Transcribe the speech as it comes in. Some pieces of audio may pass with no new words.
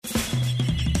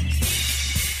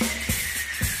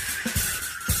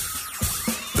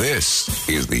This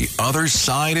is The Other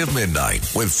Side of Midnight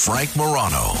with Frank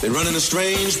Morano. They're running a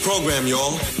strange program,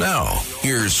 y'all. Now,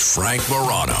 here's Frank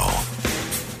Morano.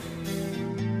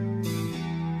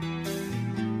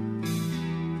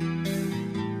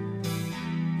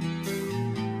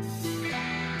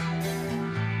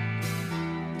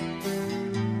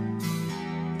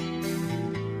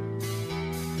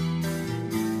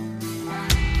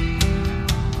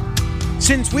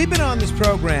 Since we've been on this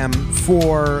program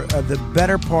for the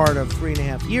better part of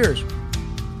 3.5 years,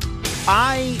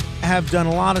 I have done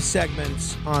a lot of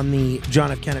segments on the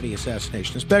John F. Kennedy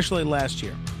assassination, especially last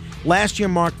year. Last year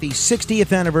marked the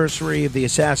 60th anniversary of the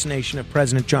assassination of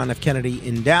President John F. Kennedy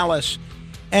in Dallas,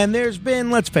 and there's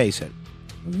been, let's face it,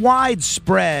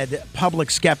 widespread public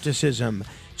skepticism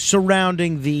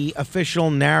surrounding the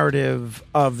official narrative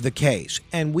of the case.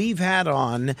 And we've had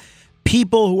on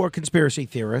people who are conspiracy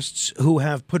theorists who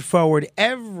have put forward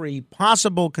every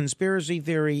possible conspiracy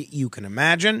theory you can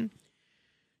imagine,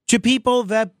 to people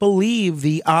that believe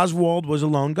the Oswald was a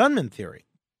lone gunman theory.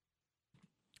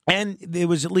 And there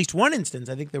was at least one instance,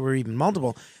 I think there were even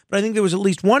multiple, but I think there was at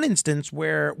least one instance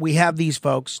where we have these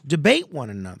folks debate one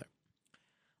another.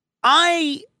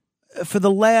 I, for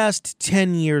the last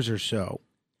 10 years or so,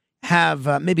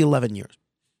 have, maybe 11 years,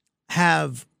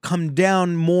 have come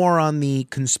down more on the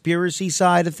conspiracy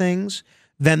side of things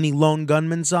than the lone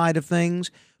gunman side of things.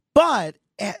 But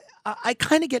I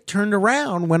kind of get turned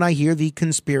around when I hear the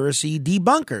conspiracy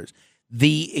debunkers.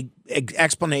 The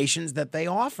explanations that they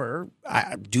offer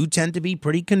do tend to be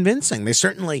pretty convincing. They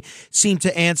certainly seem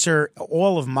to answer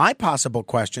all of my possible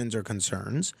questions or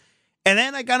concerns. And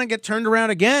then I kind of get turned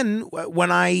around again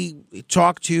when I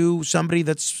talk to somebody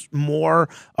that's more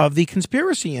of the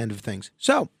conspiracy end of things.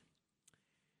 So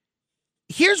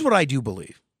here's what I do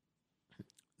believe.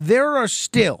 There are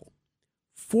still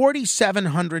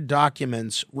 4,700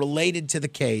 documents related to the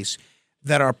case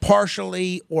that are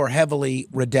partially or heavily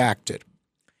redacted.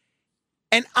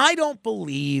 And I don't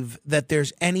believe that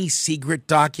there's any secret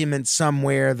document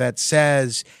somewhere that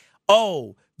says,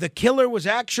 oh, the killer was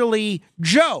actually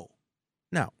Joe.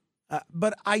 No.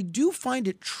 But I do find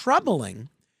it troubling,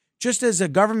 just as a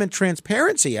government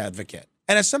transparency advocate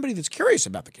and as somebody that's curious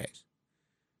about the case,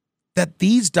 that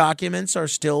these documents are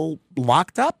still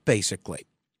locked up, basically.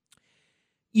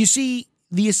 You see,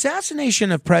 the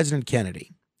assassination of President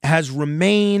Kennedy has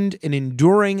remained an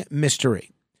enduring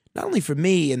mystery, not only for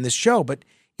me in this show, but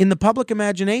in the public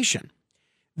imagination.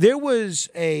 There was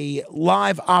a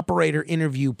live operator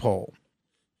interview poll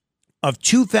of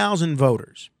 2,000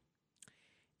 voters,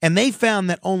 and they found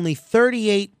that only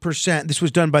 38%, this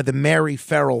was done by the Mary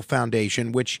Farrell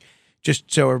Foundation, which,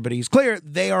 just so everybody's clear,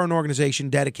 they are an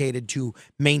organization dedicated to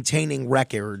maintaining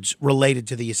records related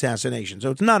to the assassination.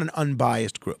 So it's not an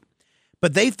unbiased group.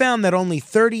 But they found that only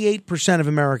 38% of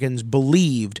Americans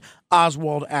believed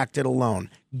Oswald acted alone.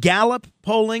 Gallup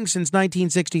polling since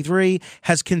 1963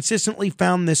 has consistently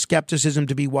found this skepticism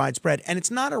to be widespread. And it's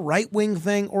not a right-wing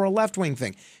thing or a left-wing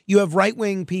thing. You have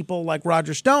right-wing people like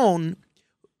Roger Stone,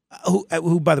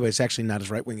 who, by the way, is actually not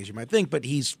as right-wing as you might think, but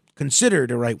he's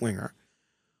considered a right-winger,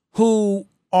 who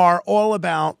are all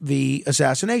about the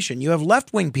assassination. You have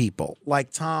left-wing people like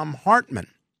Thom Hartmann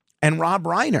and Rob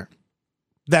Reiner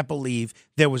that believe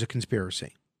there was a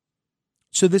conspiracy.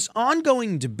 So this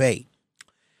ongoing debate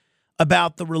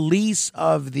about the release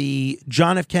of the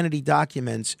John F. Kennedy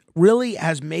documents really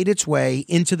has made its way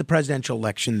into the presidential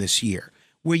election this year,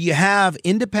 where you have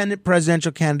independent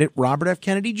presidential candidate Robert F.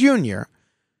 Kennedy Jr.,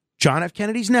 John F.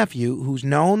 Kennedy's nephew, who's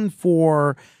known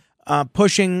for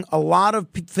pushing a lot of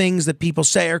things that people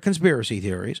say are conspiracy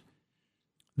theories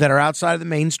that are outside of the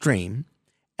mainstream.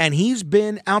 And he's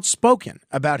been outspoken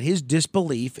about his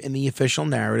disbelief in the official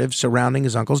narrative surrounding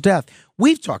his uncle's death.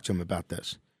 We've talked to him about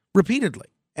this repeatedly.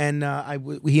 And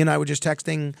he and I were just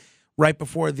texting right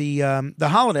before the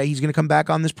holiday. He's going to come back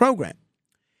on this program.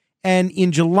 And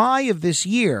in July of this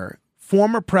year,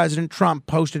 former President Trump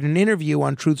posted an interview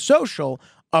on Truth Social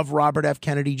of Robert F.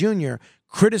 Kennedy Jr.,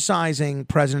 criticizing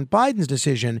President Biden's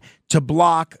decision to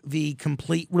block the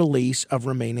complete release of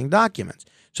remaining documents.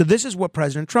 So this is what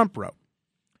President Trump wrote.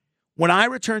 When I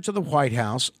return to the White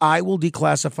House, I will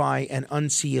declassify and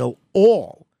unseal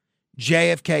all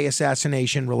JFK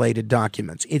assassination-related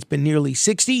documents. It's been nearly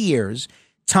 60 years.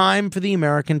 Time for the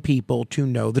American people to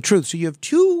know the truth. So you have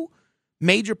two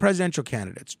major presidential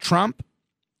candidates, Trump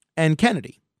and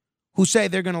Kennedy, who say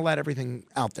they're going to let everything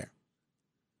out there.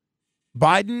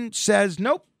 Biden says,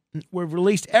 nope, we've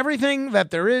released everything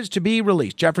that there is to be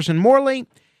released. Jefferson Morley,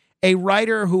 a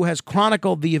writer who has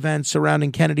chronicled the events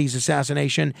surrounding Kennedy's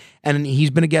assassination, and he's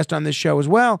been a guest on this show as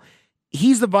well,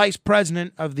 He's the vice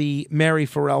president of the Mary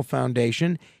Farrell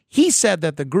Foundation. He said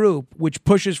that the group, which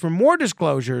pushes for more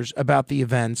disclosures about the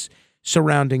events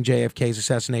surrounding JFK's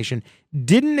assassination,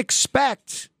 didn't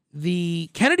expect the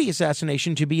Kennedy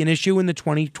assassination to be an issue in the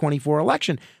 2024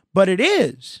 election. But it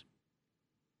is.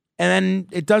 And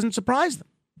it doesn't surprise them.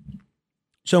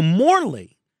 So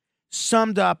Morley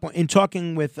summed up in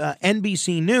talking with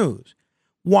NBC News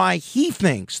why he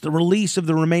thinks the release of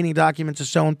the remaining documents is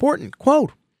so important.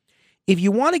 Quote, if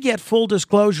you want to get full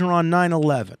disclosure on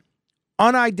 9/11,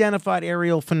 unidentified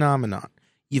aerial phenomenon,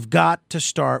 you've got to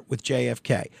start with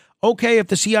JFK. Okay, if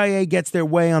the CIA gets their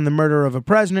way on the murder of a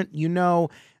president,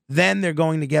 then they're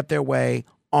going to get their way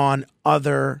on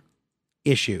other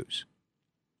issues.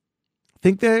 I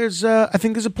think there's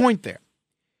a point there.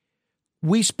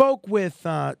 We spoke with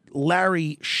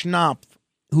Larry Schnapf,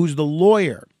 who's the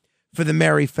lawyer for the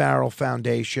Mary Farrell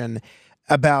Foundation,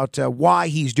 about why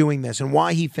he's doing this and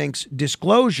why he thinks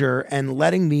disclosure and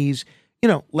letting these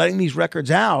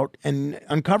records out and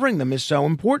uncovering them is so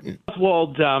important.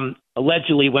 Oswald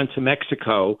allegedly went to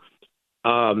Mexico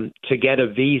to get a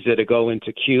visa to go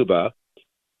into Cuba.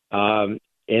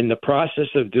 In the process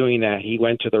of doing that, he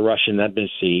went to the Russian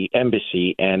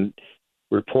embassy and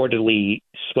reportedly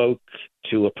spoke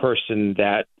to a person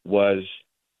that was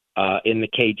in the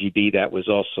KGB that was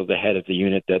also the head of the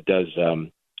unit that does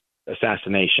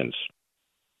assassinations.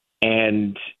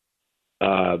 And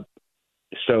so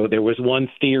there was one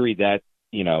theory that,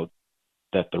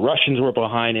 that the Russians were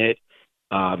behind it.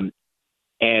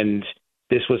 And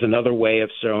this was another way of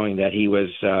showing that he was,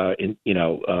 a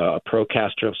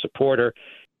pro-Castro supporter.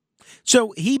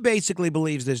 So he basically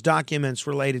believes there's documents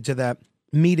related to that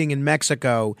meeting in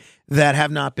Mexico that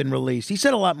have not been released. He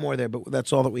said a lot more there, but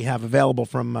that's all that we have available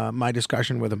from my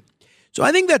discussion with him. So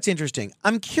I think that's interesting.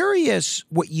 I'm curious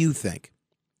what you think.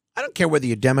 I don't care whether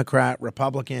you're Democrat,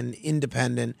 Republican,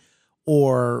 Independent,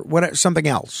 or something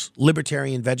else,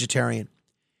 libertarian, vegetarian.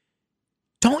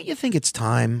 Don't you think it's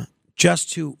time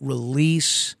just to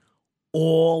release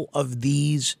all of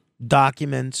these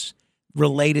documents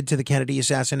related to the Kennedy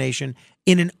assassination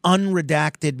in an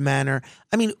unredacted manner?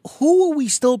 I mean, who are we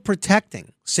still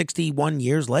protecting 61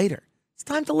 years later? It's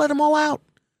time to let them all out.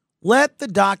 Let the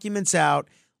documents out.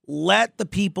 Let the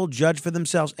people judge for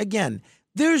themselves. Again,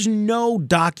 there's no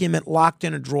document locked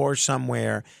in a drawer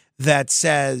somewhere that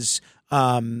says,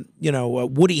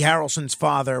 Woody Harrelson's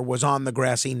father was on the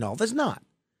grassy knoll. There's not.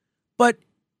 But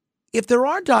if there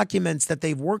are documents that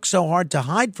they've worked so hard to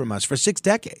hide from us for 6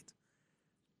 decades,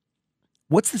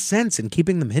 what's the sense in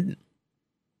keeping them hidden?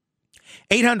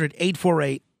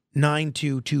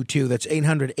 800-848-9222. That's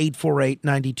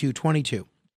 800-848-9222.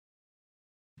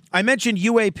 I mentioned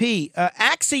UAP.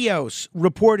 Axios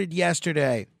reported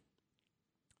yesterday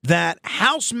that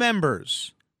House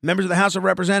members of the House of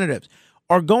Representatives,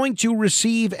 are going to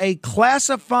receive a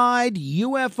classified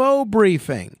UFO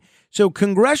briefing. So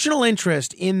congressional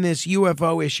interest in this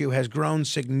UFO issue has grown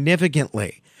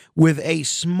significantly, with a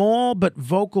small but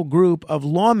vocal group of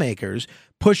lawmakers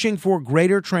pushing for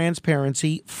greater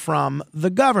transparency from the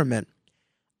government.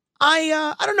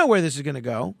 I don't know where this is going to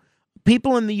go.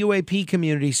 People in the UAP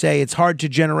community say it's hard to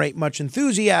generate much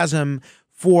enthusiasm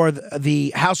for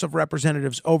the House of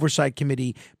Representatives Oversight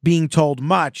Committee being told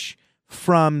much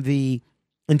from the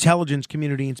Intelligence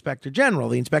Community Inspector General.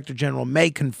 The Inspector General may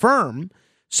confirm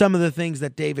some of the things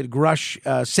that David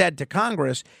Grush said to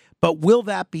Congress, but will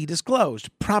that be disclosed?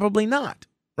 Probably not,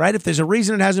 right? If there's a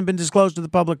reason it hasn't been disclosed to the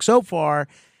public so far,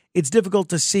 it's difficult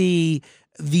to see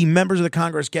the members of the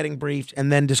Congress getting briefed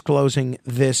and then disclosing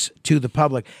this to the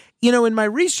public. In my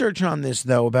research on this,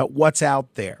 though, about what's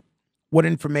out there, what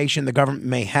information the government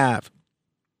may have,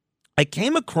 I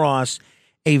came across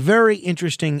a very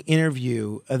interesting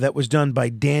interview that was done by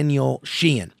Daniel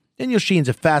Sheehan. Daniel Sheehan's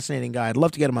a fascinating guy. I'd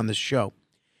love to get him on this show.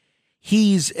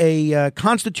 He's a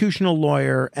constitutional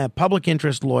lawyer, a public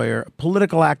interest lawyer,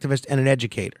 political activist, and an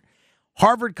educator.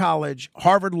 Harvard College,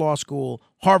 Harvard Law School,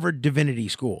 Harvard Divinity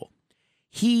School.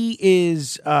 He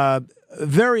is a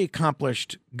very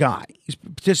accomplished guy. He's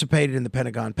participated in the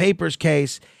Pentagon Papers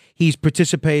case. He's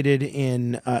participated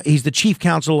in, he's the chief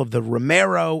counsel of the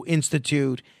Romero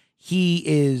Institute. He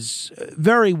is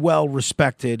very well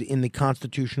respected in the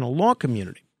constitutional law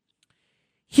community.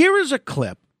 Here is a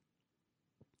clip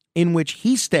in which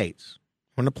he states,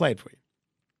 I'm going to play it for you,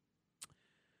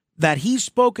 that he's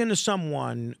spoken to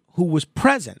someone who was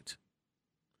present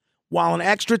while an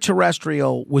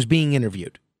extraterrestrial was being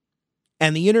interviewed.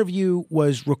 And the interview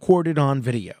was recorded on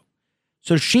video.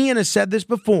 So Sheehan has said this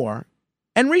before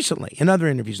and recently in other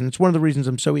interviews, and it's one of the reasons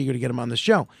I'm so eager to get him on this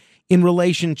show, in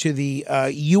relation to the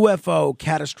UFO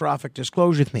catastrophic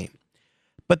disclosure theme.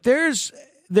 But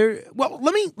well,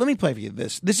 let me play for you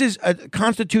this. This is a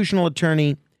constitutional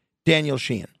attorney, Daniel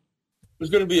Sheehan. There's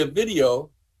going to be a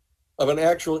video of an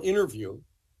actual interview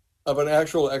of an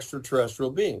actual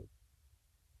extraterrestrial being.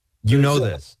 You know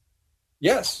this?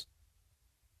 Yes.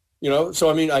 So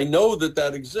I mean, I know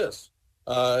that exists,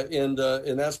 and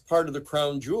that's part of the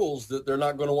crown jewels that they're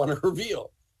not going to want to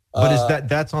reveal. But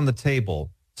that's on the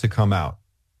table to come out?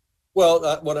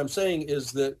 Well, what I'm saying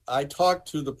is that I talked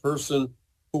to the person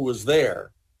who was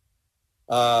there,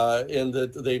 and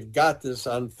that they've got this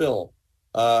on film.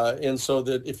 And so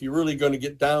that if you're really going to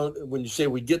get down, when you say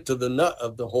we get to the nut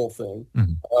of the whole thing,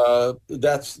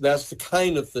 that's the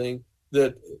kind of thing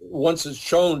that once it's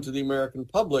shown to the American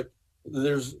public,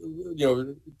 there's,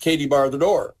 Katie bar the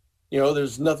door.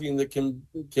 There's nothing that can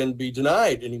be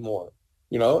denied anymore.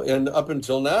 And up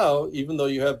until now, even though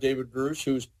you have David Grush,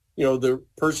 who's the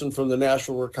person from the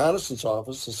National Reconnaissance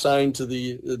Office assigned to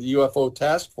the UFO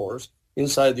task force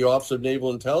inside the Office of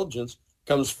Naval Intelligence,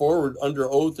 comes forward under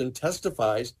oath and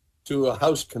testifies to a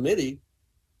House committee,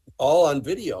 all on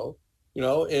video,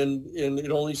 and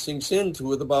it only sinks into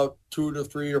with about 2 to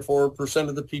 3 or 4%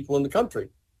 of the people in the country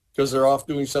because they're off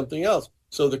doing something else.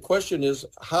 So the question is,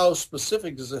 how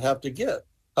specific does it have to get?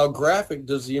 How graphic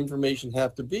does the information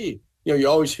have to be? You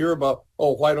always hear about,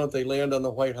 why don't they land on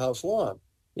the White House lawn?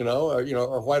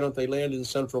 Or why don't they land in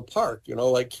Central Park?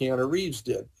 Like Keanu Reeves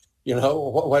did.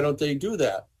 Why don't they do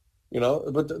that?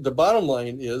 But the bottom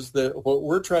line is that what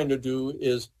we're trying to do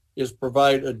is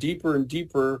provide a deeper and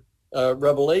deeper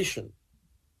revelation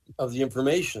of the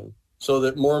information so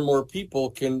that more and more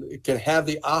people can have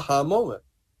the aha moment.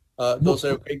 They'll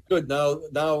say, okay, good,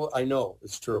 now I know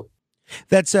it's true.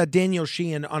 That's Daniel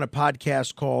Sheehan on a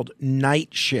podcast called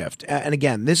Night Shift. And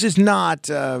again, this is not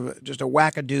just a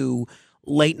wackadoo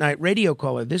late-night radio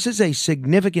caller. This is a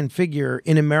significant figure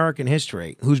in American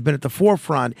history who's been at the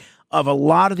forefront of a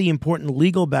lot of the important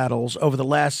legal battles over the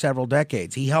last several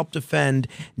decades. He helped defend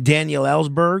Daniel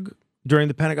Ellsberg during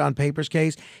the Pentagon Papers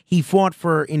case. He fought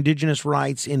for indigenous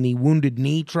rights in the Wounded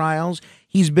Knee trials.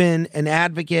 He's been an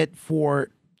advocate for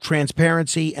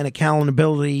transparency and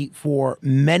accountability for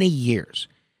many years.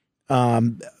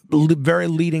 Very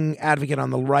leading advocate on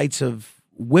the rights of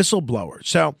whistleblowers.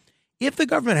 So if the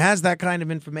government has that kind of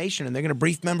information and they're going to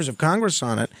brief members of Congress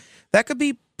on it, that could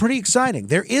be pretty exciting.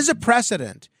 There is a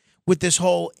precedent with this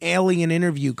whole alien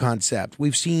interview concept.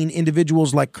 We've seen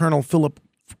individuals like Colonel Philip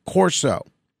Corso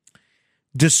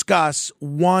discuss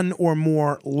one or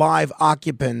more live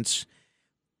occupants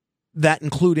that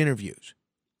include interviews.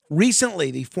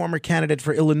 Recently, the former candidate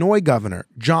for Illinois governor,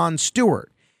 Jon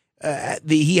Stewart,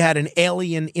 he had an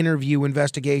alien interview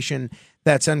investigation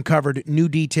that's uncovered new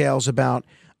details about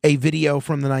a video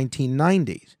from the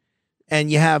 1990s.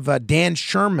 And you have Dan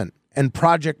Sherman and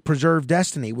Project Preserve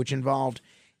Destiny, which involved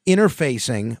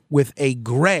interfacing with a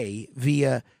gray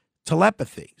via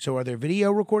telepathy. So are there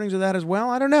video recordings of that as well?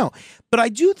 I don't know. But I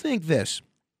do think this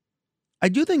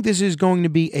is going to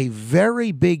be a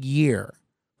very big year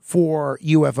for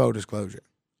UFO disclosure.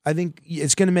 I think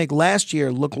it's going to make last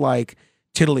year look like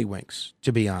tiddlywinks,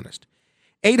 to be honest.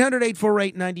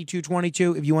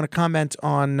 800-848-9222 if you want to comment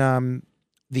on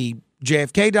the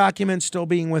JFK documents still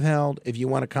being withheld, if you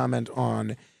want to comment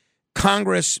on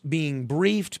Congress being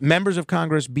briefed, members of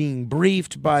Congress being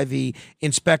briefed by the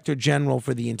Inspector General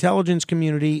for the intelligence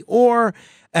community, or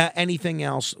anything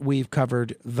else we've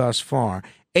covered thus far.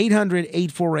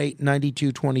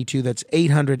 800-848-9222. That's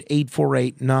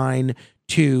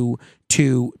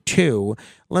 800-848-9222.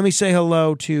 Let me say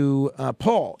hello to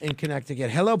Paul in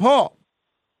Connecticut. Hello, Paul.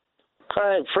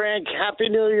 Hi, Frank. Happy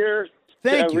New Year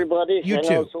Thank to everybody. You I know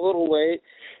too. It's a little late.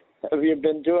 Have you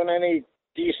been doing any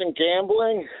decent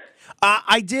gambling?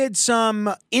 I did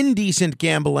some indecent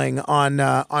gambling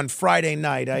on Friday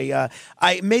night. I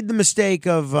made the mistake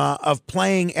of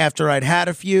playing after I'd had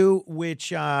a few,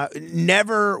 which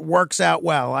never works out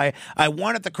well. I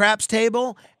won at the craps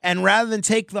table, and rather than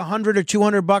take the $100 or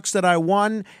 $200 that I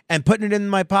won and putting it in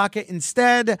my pocket,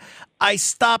 instead I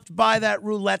stopped by that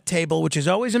roulette table, which is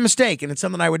always a mistake, and it's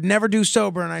something I would never do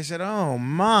sober. And I said, "Oh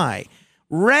my,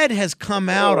 red has come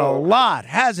out a lot,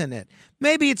 hasn't it?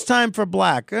 Maybe it's time for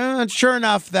black." Sure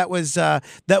enough, that was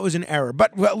an error.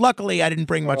 But luckily, I didn't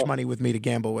bring much money with me to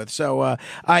gamble with, so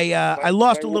I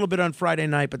lost a little bit on Friday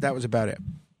night, but that was about it.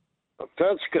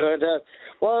 That's good. I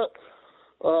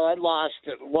lost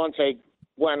it once. I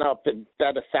went up and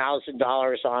bet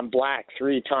 $1,000 on black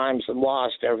 3 times and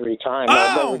lost every time.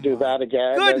 I'll never do that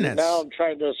again. Goodness. And now I'm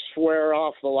trying to swear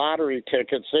off the lottery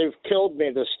tickets. They've killed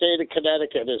me. The state of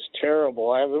Connecticut is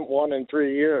terrible. I haven't won in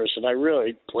 3 years, and I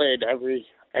really played every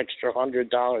extra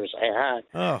 $100 I had.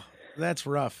 Oh, That's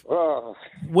rough. Oh,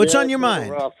 What's yeah, on your it's a little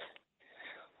mind? rough.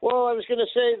 Well, I was going to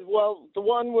say, the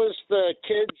one was the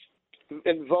kids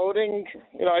in voting.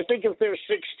 I think if they're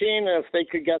 16 and if they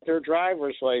could get their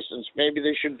driver's license, maybe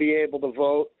they should be able to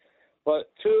vote.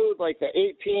 But two, like the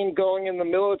 18 going in the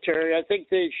military, I think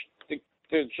there's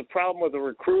a problem with the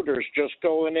recruiters just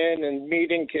going in and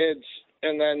meeting kids,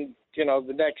 and then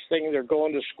the next thing they're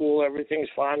going to school, everything's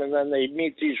fine, and then they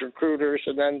meet these recruiters,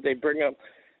 and then they bring them.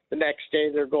 The next day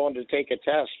they're going to take a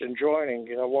test and joining.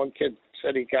 One kid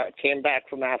said he came back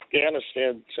from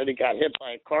Afghanistan, said he got hit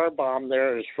by a car bomb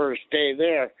there his first day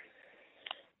there.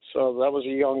 So that was a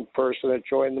young person that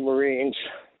joined the Marines.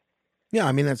 Yeah,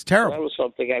 I mean, that's terrible. That was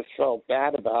something I felt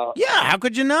bad about. Yeah, how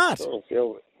could you not? So,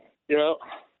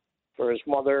 for his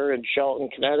mother in Shelton,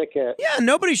 Connecticut. Yeah,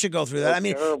 nobody should go through that. I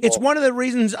mean, terrible. It's one of the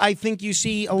reasons I think you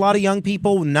see a lot of young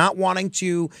people not wanting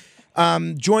to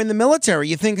join the military.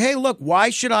 You think, hey, look, why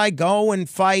should I go and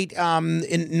fight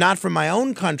not for my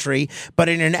own country, but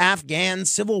in an Afghan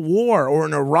civil war or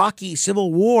an Iraqi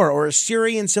civil war or a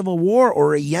Syrian civil war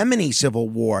or a Yemeni civil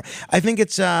war? I think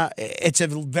it's a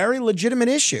very legitimate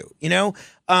issue.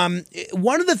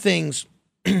 One of the things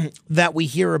that we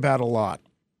hear about a lot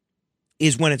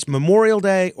is when it's Memorial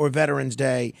Day or Veterans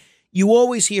Day, you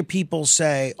always hear people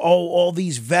say, oh, all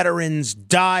these veterans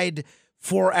died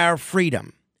for our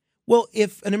freedom. Well,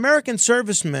 if an American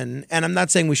serviceman, and I'm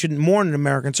not saying we shouldn't mourn an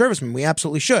American serviceman, we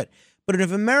absolutely should, but if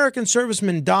an American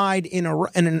serviceman died in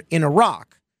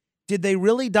Iraq, did they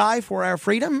really die for our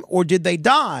freedom, or did they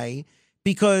die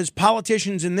because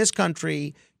politicians in this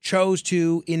country chose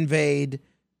to invade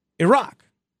Iraq?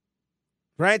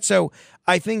 Right? So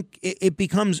I think it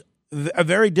becomes a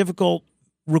very difficult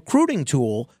recruiting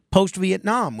tool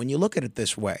post-Vietnam when you look at it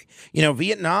this way.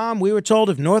 Vietnam, we were told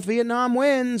if North Vietnam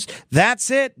wins,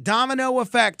 that's it, domino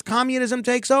effect, communism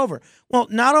takes over. Well,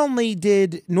 not only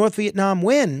did North Vietnam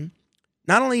win,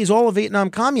 not only is all of Vietnam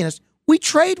communist, we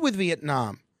trade with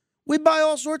Vietnam. We buy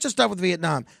all sorts of stuff with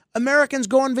Vietnam. Americans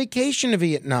go on vacation to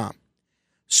Vietnam.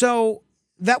 So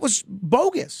that was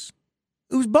bogus.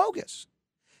 It was bogus.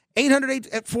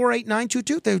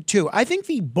 800-848-9222. I think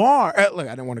the bar, look,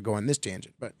 I don't want to go on this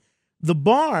tangent, but the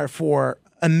bar for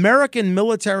American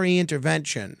military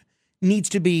intervention needs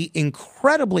to be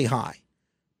incredibly high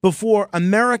before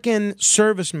American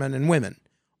servicemen and women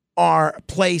are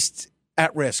placed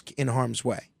at risk in harm's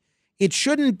way. It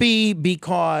shouldn't be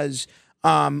because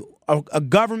a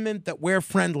government that we're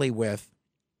friendly with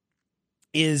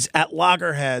is at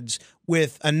loggerheads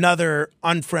with another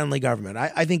unfriendly government.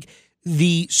 I think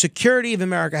the security of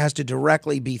America has to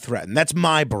directly be threatened. That's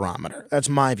my barometer. That's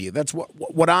my view. That's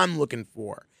what I'm looking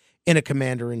for in a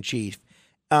commander-in-chief.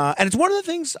 And it's one of the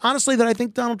things, honestly, that I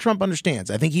think Donald Trump understands.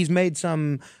 I think he's made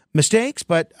some mistakes,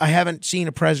 but I haven't seen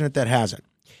a president that hasn't.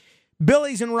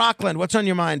 Billy's in Rockland. What's on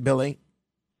your mind, Billy?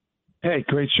 Hey,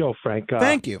 great show, Frank.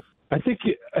 Thank you. I think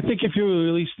if you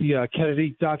release the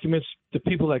Kennedy documents, the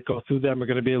people that go through them are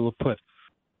going to be able to put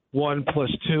 1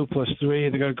 + 2 + 3,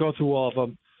 and they're going to go through all of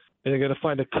them. And they're going to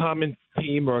find a common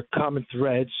theme or common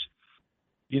threads.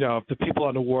 The people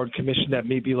on the Warren Commission that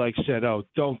maybe said, oh,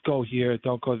 don't go here,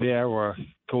 don't go there, or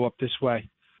go up this way.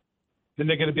 Then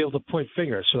they're going to be able to point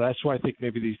fingers. So that's why I think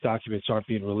maybe these documents aren't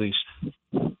being released.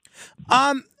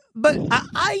 But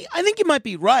I think you might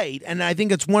be right. And I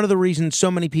think it's one of the reasons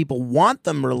so many people want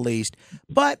them released.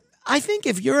 But I think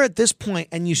if you're at this point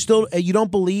and you don't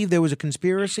believe there was a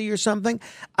conspiracy or something,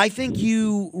 I think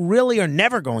you really are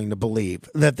never going to believe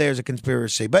that there's a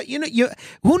conspiracy. But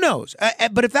who knows?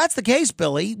 But if that's the case,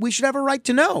 Billy, we should have a right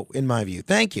to know, in my view.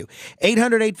 Thank you.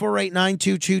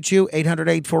 800-848-9222,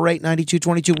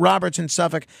 800-848-9222. Robert's in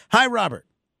Suffolk. Hi, Robert.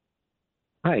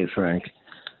 Hi, Frank.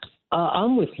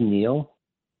 I'm with Neil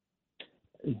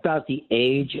about the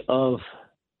age of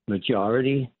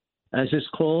majority, as it's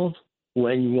called.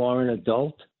 When you are an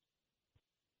adult,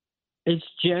 it's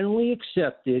generally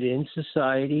accepted in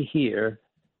society here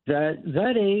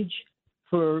that age,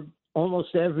 for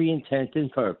almost every intent and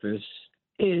purpose,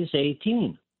 is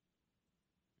 18.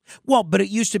 Well, but it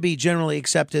used to be generally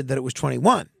accepted that it was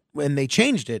 21 when they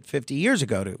changed it 50 years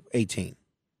ago to 18.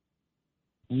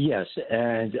 Yes,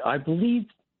 and I believe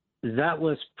that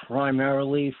was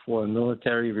primarily for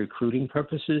military recruiting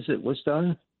purposes it was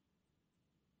done.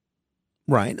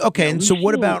 Right. Okay. And so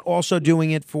what about also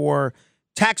doing it for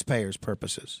taxpayers'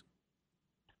 purposes?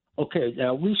 Okay.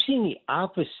 Now, we've seen the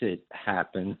opposite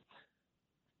happen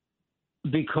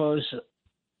because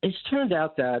it's turned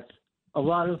out that a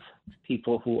lot of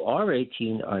people who are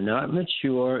 18 are not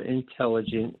mature,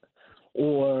 intelligent,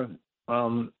 or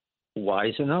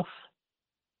wise enough.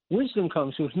 Wisdom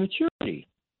comes with maturity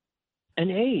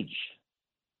and age.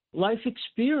 life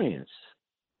experience.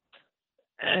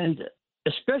 And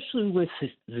especially with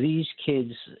these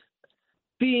kids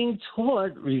being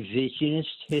taught revisionist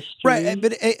history. Right,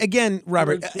 but again,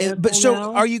 Robert, but so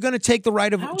now, are you going to take the right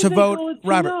to vote,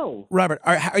 Robert?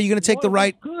 Are you going to take the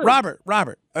right, Robert?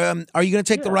 Are you going to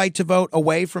take the right to vote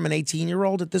away from an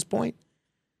 18-year-old at this point?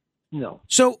 No.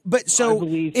 So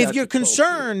if your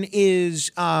concern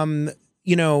is,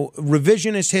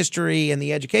 revisionist history and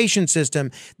the education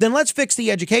system, then let's fix the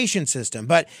education system.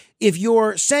 But if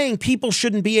you're saying people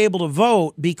shouldn't be able to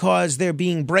vote because they're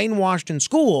being brainwashed in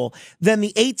school, then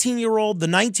the 18-year-old, the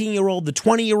 19-year-old, the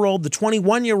 20-year-old, the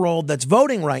 21-year-old that's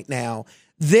voting right now,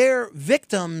 they're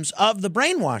victims of the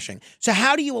brainwashing. So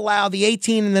how do you allow the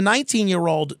 18 and the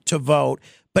 19-year-old to vote,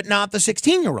 but not the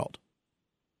 16-year-old?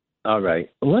 All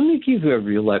right. Let me give you a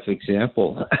real-life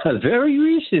example. Very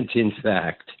recent, in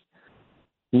fact.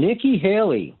 Nikki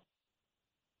Haley,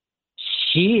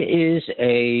 she is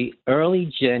a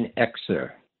early Gen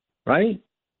Xer, right?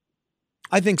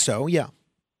 I think so, yeah.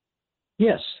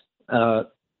 Yes.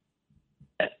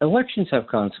 Elections have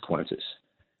consequences.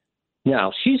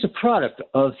 Now, she's a product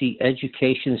of the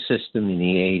education system in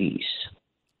the 80s,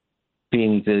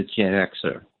 being the Gen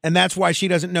Xer. And that's why she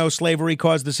doesn't know slavery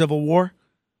caused the Civil War?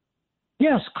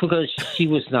 Yes, because she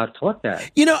was not taught that.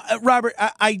 Robert,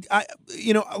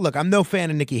 look, I'm no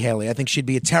fan of Nikki Haley. I think she'd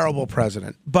be a terrible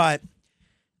president, but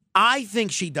I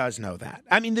think she does know that.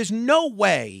 I mean, there's no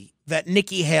way that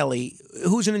Nikki Haley,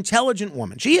 who's an intelligent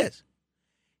woman, she is.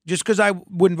 Just because I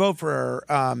wouldn't vote for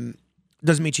her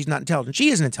doesn't mean she's not intelligent. She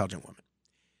is an intelligent woman.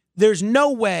 There's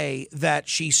no way that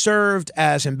she served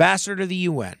as ambassador to the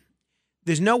UN.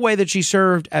 There's no way that she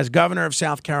served as governor of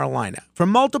South Carolina for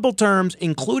multiple terms,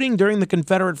 including during the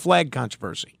Confederate flag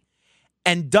controversy,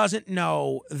 and doesn't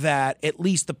know that at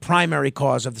least the primary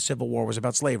cause of the Civil War was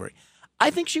about slavery. I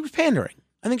think she was pandering.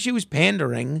 I think she was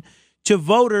pandering to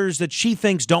voters that she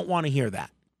thinks don't want to hear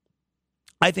that.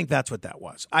 I think that's what that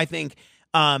was. I think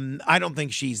I don't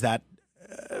think she's that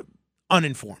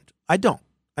uninformed. I don't.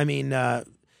 I mean,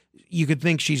 you could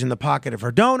think she's in the pocket of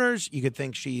her donors. You could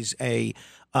think she's a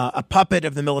puppet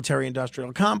of the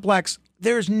military-industrial complex.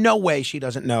 There's no way she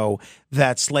doesn't know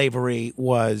that slavery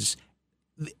was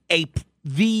the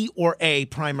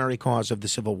primary cause of the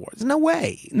Civil War. There's no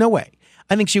way. No way.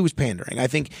 I think she was pandering. I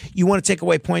think you want to take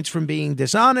away points from being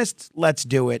dishonest, let's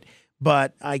do it.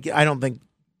 But I don't think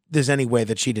there's any way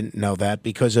that she didn't know that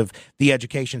because of the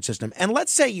education system. And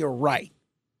let's say you're right.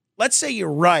 Let's say you're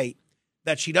right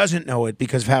that she doesn't know it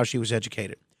because of how she was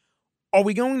educated. Are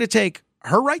we going to take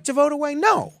her right to vote away?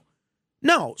 No.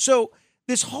 So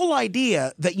this whole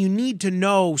idea that you need to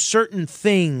know certain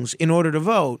things in order to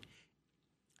vote,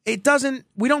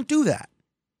 we don't do that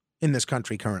in this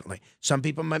country currently. Some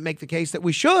people might make the case that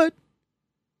we should,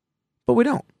 but we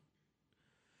don't.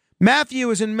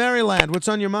 Matthew is in Maryland. What's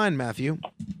on your mind, Matthew?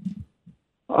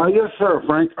 Yes, sir,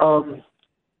 Frank.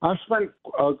 I've spent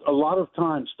a lot of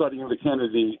time studying the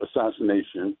Kennedy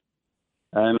assassination,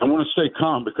 and I want to stay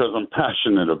calm because I'm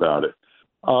passionate about it.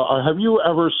 Have you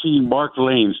ever seen Mark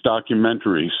Lane's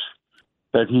documentaries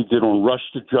that he did on Rush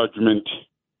to Judgment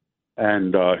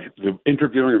and the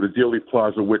interviewing of the Dealey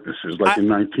Plaza witnesses, in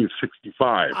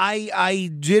 1965? I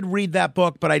did read that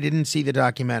book, but I didn't see the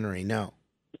documentary, no.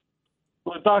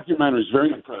 Well, the documentary is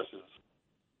very impressive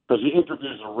because he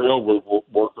interviews the railroad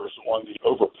workers on the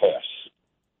overpass.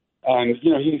 And,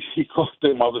 he called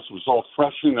them while this was all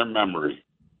fresh in their memory.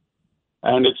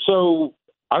 And it's so,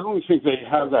 I don't think they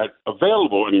have that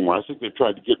available anymore. I think they've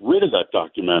tried to get rid of that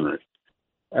documentary.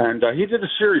 And he did a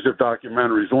series of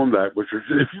documentaries on that, which is,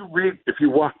 if you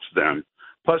watch them,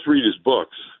 plus read his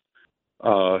books,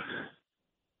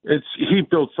 he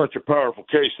built such a powerful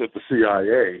case that the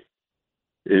CIA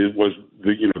was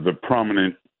the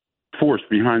prominent force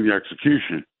behind the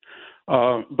execution.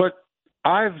 But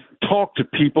I've talked to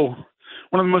people.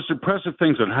 One of the most impressive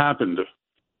things that happened,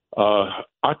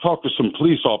 I talked to some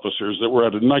police officers that were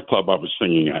at a nightclub I was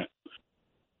singing at.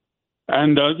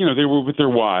 And, they were with their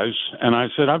wives. And I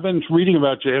said, I've been reading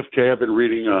about JFK. I've been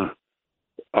reading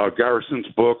Garrison's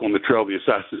book on the trail of the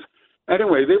assassins.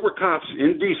 Anyway, they were cops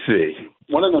in D.C.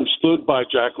 One of them stood by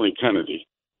Jacqueline Kennedy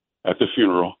at the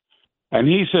funeral. And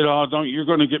he said, you're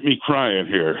going to get me crying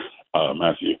here,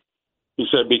 Matthew. He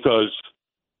said, because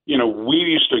we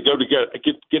used to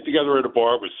get together at a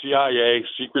bar with CIA,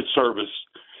 Secret Service.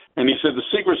 And he said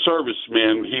the Secret Service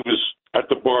man he was at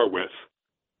the bar with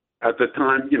at the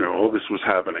time, all this was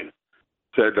happening,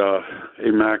 said,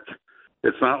 hey, Mac,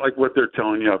 it's not like what they're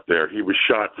telling you up there. He was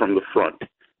shot from the front.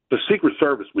 The Secret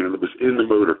Service man that was in the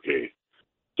motorcade.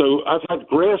 So I've had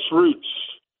grassroots,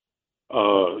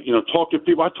 talk to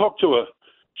people. I talked to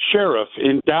sheriff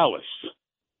in Dallas.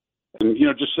 And,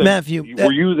 just said, Matthew,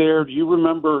 were you there? Do you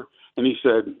remember? And he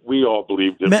said, we all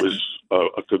believed it was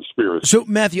a conspiracy. So,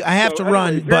 Matthew, I have to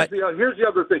run, but... Here's the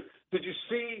other thing. Did you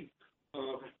see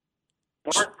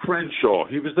Bart Crenshaw?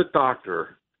 He was the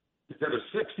doctor. He did a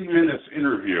 60 Minutes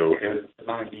interview in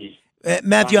 90...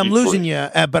 Matthew, I'm losing you,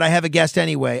 but I have a guest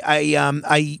anyway. I am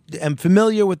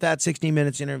familiar with that 60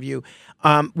 Minutes interview.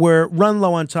 We're run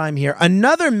low on time here.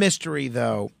 Another mystery,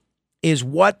 though, is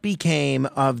what became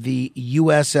of the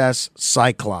USS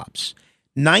Cyclops.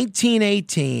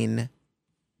 1918,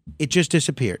 it just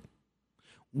disappeared.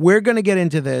 We're going to get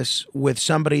into this with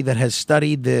somebody that has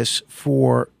studied this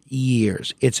for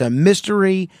years. It's a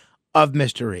mystery of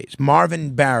mysteries.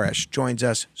 Marvin Barish joins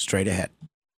us straight ahead.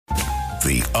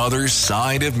 The Other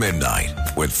Side of Midnight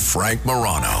with Frank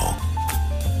Morano.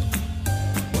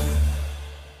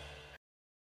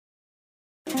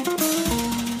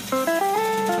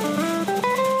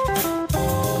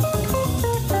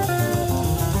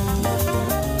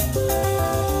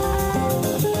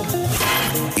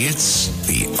 It's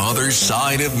The Other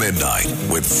Side of Midnight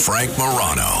with Frank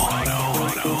Morano.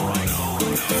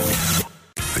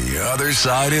 The Other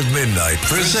Side of Midnight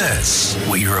presents.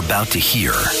 What you're about to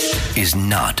hear is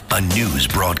not a news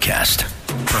broadcast.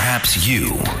 Perhaps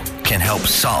you can help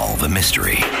solve a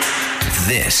mystery.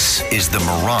 This is the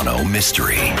Morano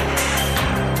Mystery.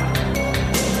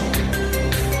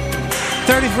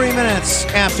 33 minutes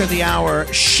after the hour,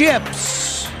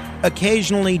 ships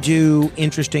occasionally do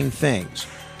interesting things.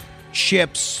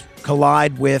 Ships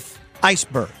collide with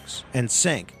icebergs and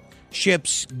sink.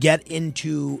 Ships get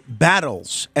into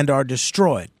battles and are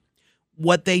destroyed.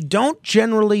 What they don't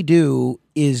generally do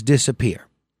is disappear.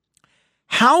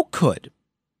 How could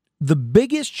the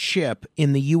biggest ship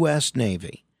in the U.S.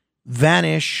 Navy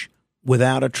vanish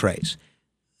without a trace?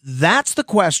 That's the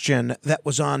question that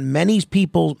was on many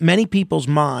people's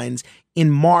minds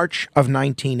in March of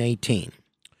 1918,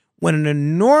 when an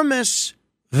enormous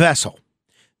vessel,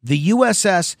 the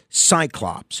USS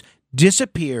Cyclops,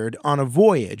 disappeared on a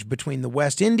voyage between the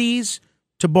West Indies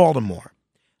to Baltimore.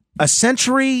 A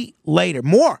century later,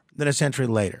 more than a century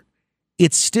later,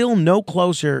 it's still no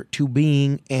closer to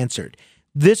being answered.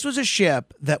 This was a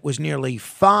ship that was nearly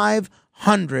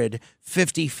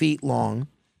 550 feet long,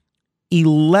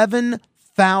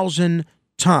 11,000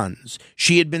 tons.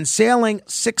 She had been sailing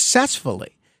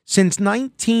successfully since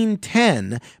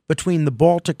 1910 between the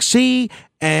Baltic Sea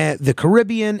and the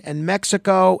Caribbean and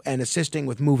Mexico, and assisting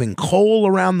with moving coal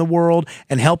around the world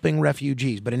and helping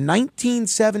refugees. But in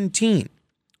 1917,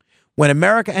 when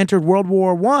America entered World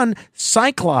War I,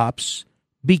 Cyclops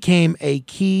became a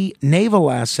key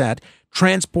naval asset,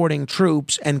 transporting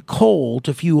troops and coal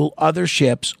to fuel other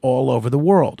ships all over the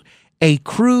world. A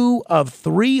crew of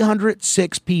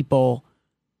 306 people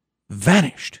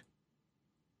vanished.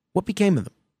 What became of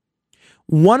them?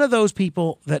 One of those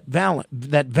people that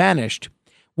vanished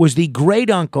was the great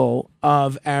uncle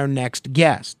of our next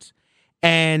guest.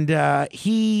 And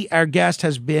our guest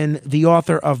has been the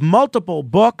author of multiple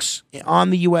books on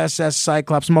the USS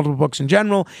Cyclops, multiple books in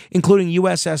general, including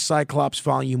USS Cyclops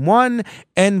Volume 1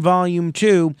 and Volume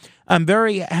 2. I'm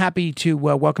very happy to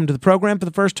welcome to the program for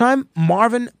the first time,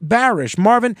 Marvin Barish.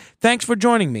 Marvin, thanks for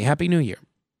joining me. Happy New Year.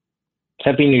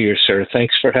 Happy New Year, sir.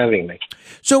 Thanks for having me.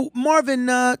 So, Marvin,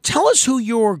 tell us who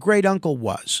your great uncle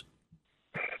was.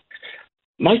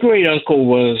 My great uncle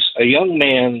was a young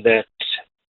man that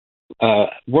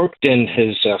worked in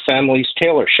his family's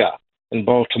tailor shop in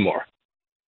Baltimore.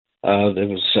 There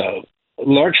was a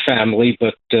large family,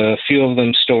 but a few of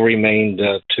them still remained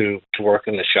to work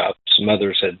in the shop. Some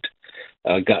others had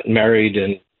gotten married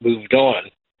and moved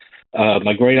on.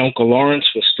 My great uncle Lawrence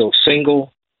was still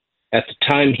single. At the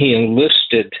time he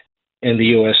enlisted in the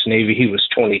U.S. Navy, he was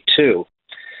 22.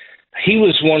 He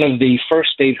was one of the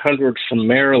first 800 from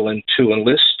Maryland to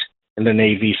enlist in the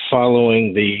Navy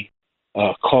following the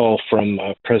call from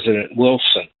President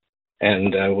Wilson,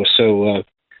 and was so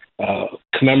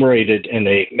commemorated in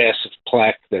a massive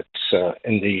plaque that's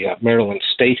in the Maryland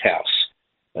State House.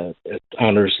 It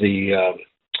honors the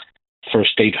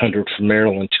first 800 from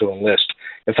Maryland to enlist.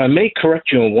 If I may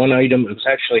correct you on one item, it was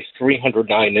actually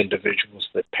 309 individuals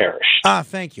that perished.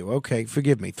 Thank you. Okay,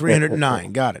 forgive me.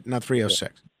 309. Got it. Not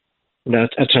 306.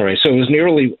 That's all right. So it was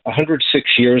nearly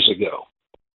 106 years ago.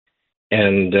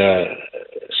 And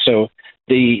so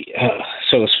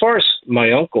as far as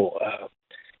my uncle,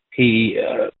 he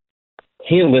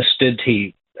enlisted.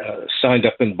 He signed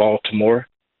up in Baltimore.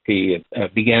 He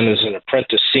began as an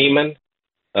apprentice seaman,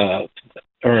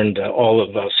 earned all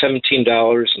of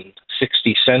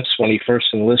 $17.60 when he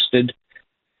first enlisted.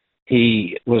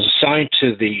 He was assigned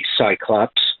to the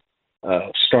Cyclops,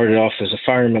 Started off as a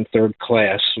fireman third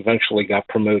class, eventually got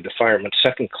promoted to fireman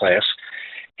second class.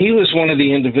 He was one of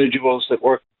the individuals that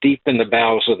worked deep in the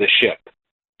bowels of the ship,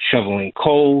 shoveling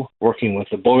coal, working with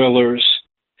the boilers.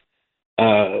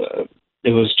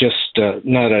 It was just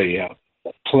not a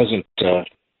pleasant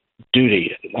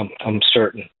duty, I'm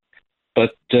certain.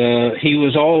 But he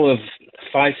was all of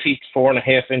 5 feet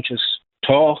 4.5 inches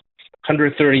tall,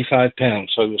 135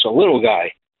 pounds. So he was a little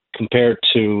guy compared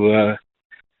to,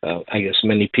 I guess,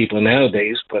 many people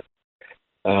nowadays. But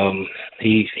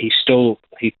he still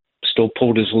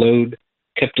pulled his load,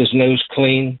 kept his nose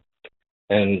clean,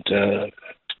 and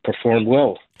performed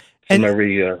well from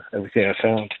everything I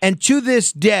found. And to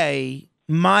this day,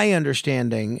 my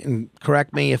understanding, and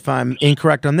correct me if I'm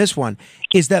incorrect on this one,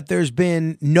 is that there's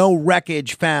been no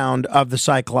wreckage found of the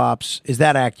Cyclops. Is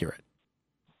that accurate?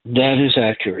 That is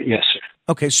accurate, yes, sir.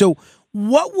 Okay, so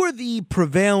what were the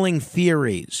prevailing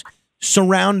theories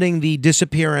surrounding the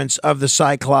disappearance of the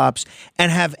Cyclops,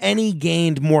 and have any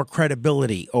gained more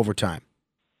credibility over time?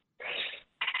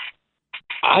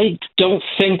 I don't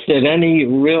think that any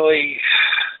really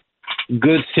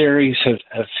good theories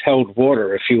have held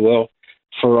water, if you will,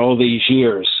 for all these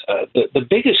years. The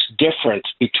biggest difference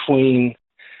between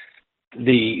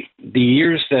the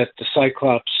years that the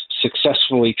Cyclops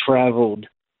successfully traveled,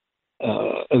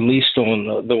 at least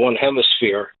on the one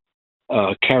hemisphere,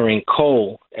 carrying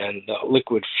coal and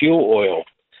liquid fuel oil,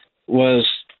 was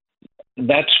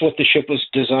that's what the ship was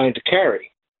designed to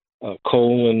carry,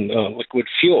 coal and liquid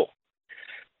fuel.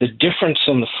 The difference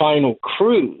on the final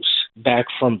cruise back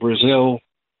from Brazil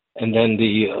and then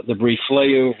the brief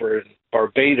layover in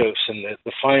Barbados and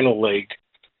the final leg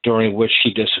during which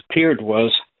she disappeared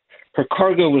was her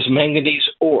cargo was manganese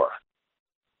ore,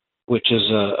 which is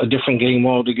a different game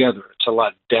altogether. It's a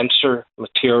lot denser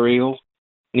material,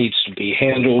 needs to be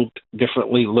handled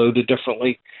differently, loaded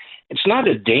differently. It's not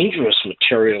a dangerous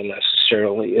material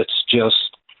necessarily. It's just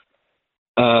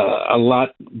a lot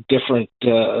different,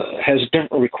 has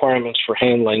different requirements for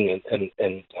handling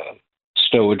and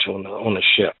stowage on a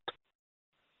ship.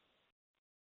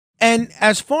 And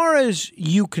as far as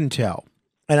you can tell,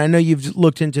 and I know you've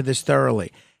looked into this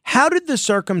thoroughly, how did the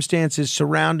circumstances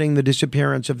surrounding the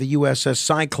disappearance of the USS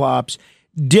Cyclops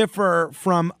differ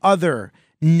from other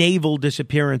naval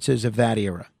disappearances of that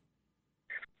era?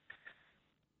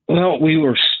 Well, we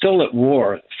were still at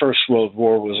war. The First World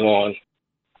War was on.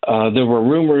 There were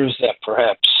rumors that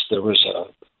perhaps there was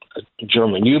a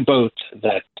German U-boat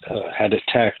that had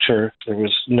attacked her. There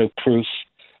was no proof.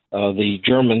 The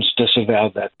Germans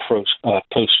disavowed that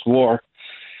post-war.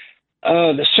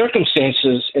 The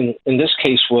circumstances in this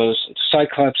case was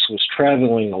Cyclops was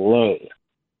traveling alone.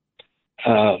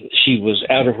 She was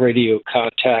out of radio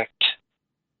contact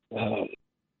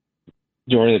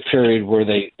during the period where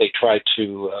they tried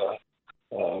to,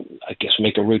 I guess,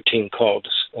 make a routine call to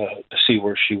see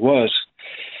where she was.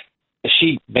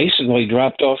 She basically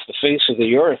dropped off the face of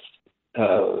the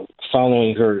earth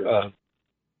following her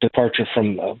departure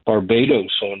from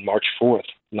Barbados on March 4th,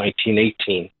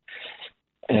 1918.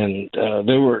 And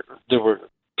there were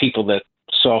people that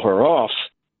saw her off,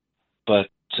 but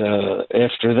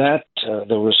after that,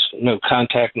 there was no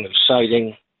contact, no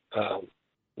sighting,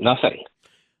 nothing.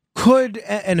 Could,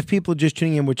 and if people are just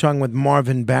tuning in, we're talking with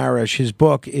Marvin Barash. His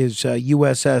book is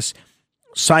USS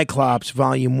Cyclops,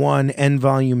 Volume 1 and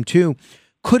Volume 2.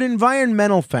 Could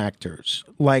environmental factors,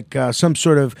 like some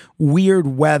sort of weird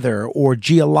weather or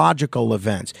geological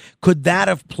events, could that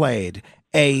have played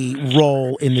a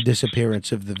role in the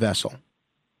disappearance of the vessel?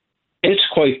 It's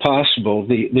quite possible.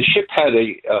 The ship had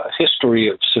a history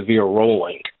of severe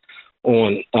rolling.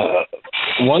 On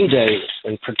one day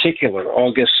in particular,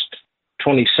 August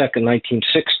 22nd,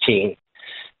 1916,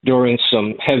 during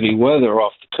some heavy weather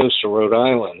off the coast of Rhode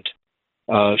Island,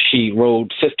 she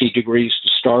rolled 50 degrees to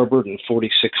starboard and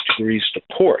 46 degrees to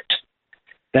port.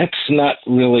 That's not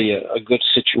really a good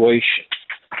situation.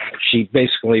 She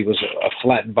basically was a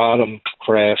flat bottom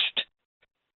craft,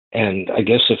 and I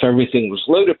guess if everything was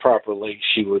loaded properly,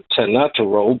 she would tend not to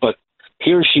roll, but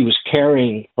here she was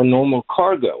carrying her normal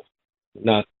cargo,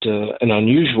 not an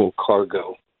unusual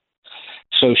cargo.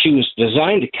 So she was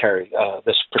designed to carry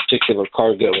this particular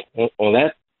cargo on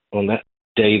that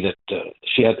day that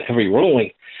she had heavy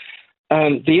rolling.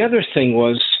 The other thing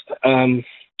was,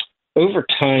 over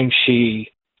time,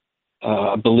 she,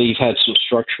 I believe, had some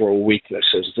structural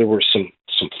weaknesses. There were some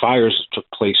fires that took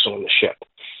place on the ship.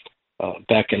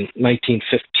 Back in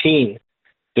 1915,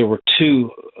 there were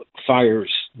 2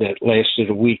 fires that lasted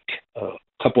a week, a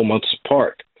couple months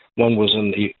apart. One was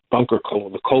in the bunker coal,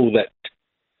 the coal that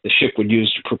the ship would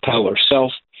use to propel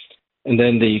herself, and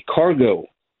then the cargo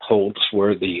holds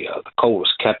where the coal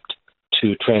was kept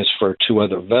to transfer to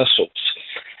other vessels.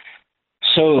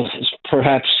 So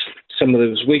perhaps some of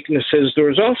those weaknesses. There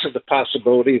was also the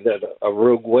possibility that a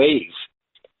rogue wave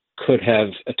could have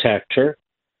attacked her.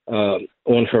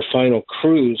 On her final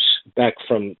cruise back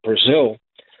from Brazil,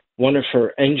 one of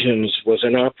her engines was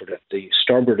inoperative. The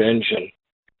starboard engine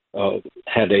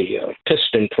had a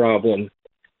piston problem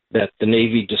that the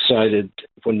Navy decided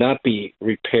would not be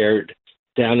repaired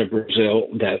down in Brazil,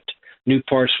 that new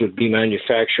parts would be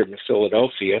manufactured in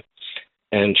Philadelphia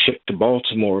and shipped to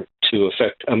Baltimore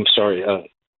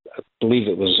I believe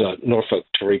it was Norfolk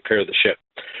to repair the ship.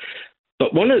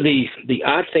 But one of the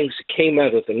odd things that came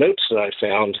out of the notes that I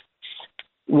found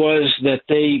was that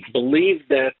they believed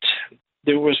that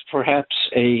there was perhaps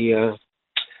a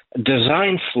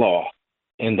design flaw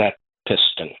in that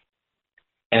piston,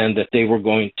 and that they were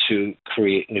going to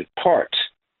create new parts.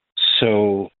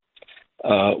 So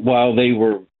while they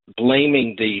were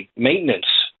blaming the maintenance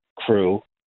crew,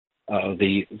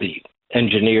 the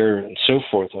engineer and so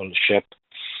forth on the ship,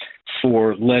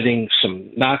 for letting some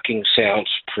knocking sounds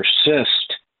persist,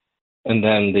 and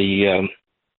then the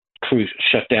crew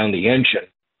shut down the engine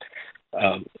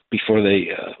before they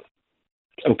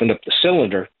opened up the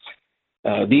cylinder,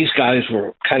 these guys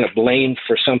were kind of blamed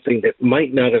for something that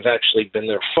might not have actually been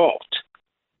their fault,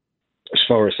 as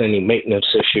far as any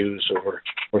maintenance issues or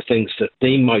things that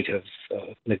they might have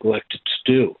neglected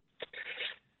to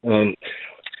do.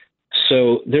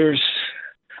 So there's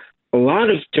a lot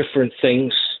of different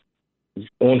things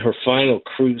on her final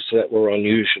cruise that were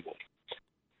unusual.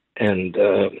 And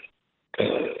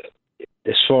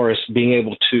as far as being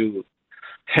able to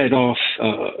head off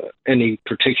any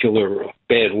particular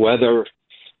bad weather,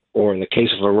 or in the case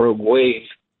of a rogue wave,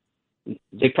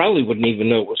 they probably wouldn't even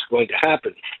know what was going to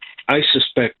happen. I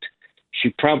suspect she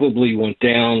probably went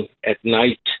down at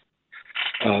night.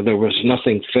 There was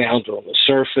nothing found on the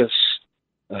surface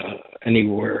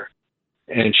anywhere,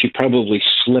 and she probably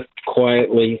slipped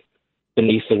quietly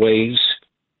beneath the waves.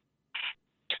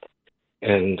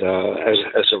 And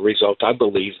as a result, I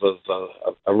believe, of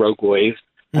a rogue wave,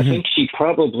 I think she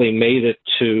probably made it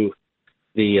to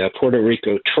the Puerto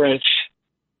Rico Trench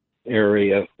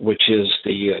area, which is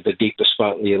the deepest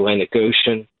spot in the Atlantic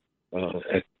Ocean.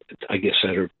 I guess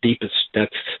at her deepest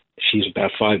depth, she's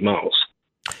about 5 miles.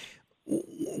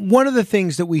 One of the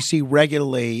things that we see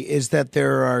regularly is that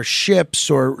there are ships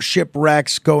or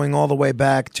shipwrecks going all the way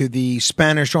back to the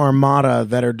Spanish Armada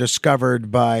that are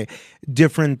discovered by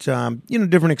different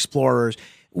explorers.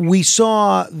 We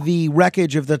saw the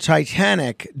wreckage of the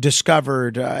Titanic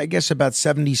discovered, I guess, about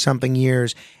 70-something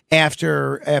years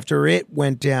after it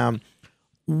went down.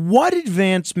 What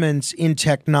advancements in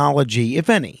technology, if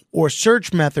any, or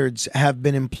search methods have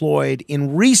been employed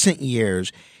in recent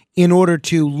years in order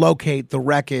to locate the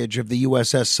wreckage of the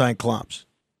USS Cyclops?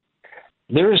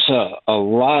 There's a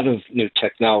lot of new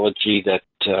technology that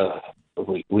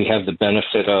we have the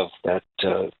benefit of that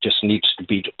just needs to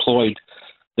be deployed.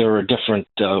 There are different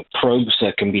probes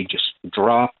that can be just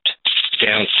dropped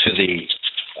down to the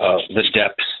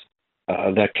depth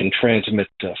that can transmit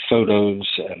photos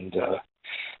and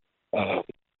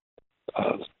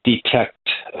detect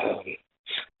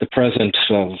the presence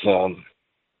of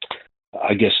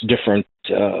different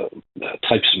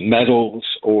types of metals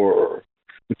or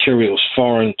materials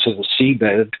foreign to the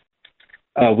seabed.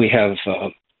 We have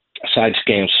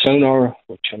side-scan sonar,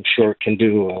 which I'm sure can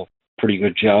do a pretty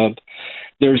good job.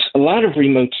 There's a lot of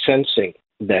remote sensing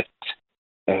that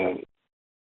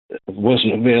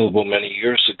wasn't available many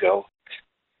years ago.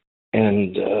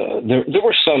 And there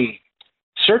were some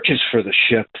searches for the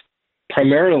ship,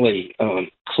 primarily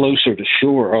closer to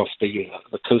shore off the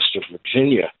coast of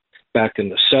Virginia back in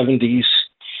the 70s.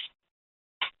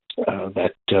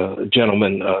 That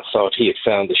gentleman thought he had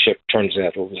found the ship. Turns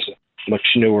out it was a much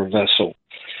newer vessel.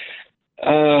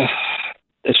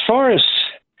 As far as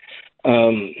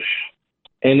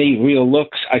any real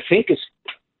looks, I think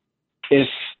if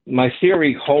my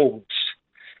theory holds,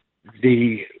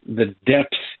 the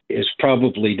depth is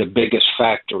probably the biggest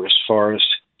factor as far as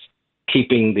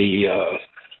keeping the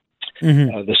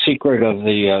secret of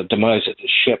the demise of the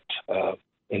ship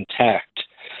intact.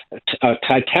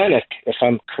 Titanic, if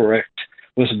I'm correct,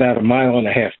 was about 1.5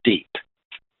 miles deep.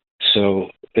 So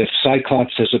if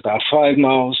Cyclops is about 5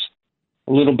 miles,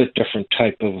 a little bit different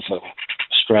type of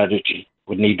strategy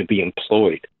would need to be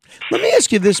employed. Let me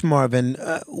ask you this, Marvin.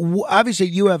 Obviously,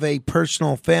 you have a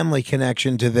personal family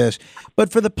connection to this,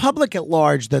 but for the public at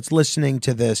large that's listening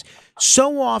to this,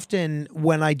 so often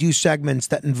when I do segments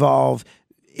that involve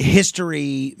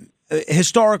history,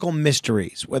 historical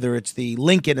mysteries, whether it's the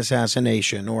Lincoln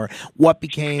assassination or what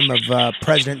became of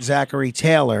President Zachary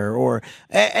Taylor or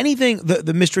anything,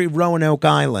 the mystery of Roanoke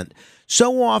Island.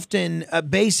 So often,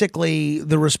 basically,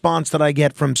 the response that I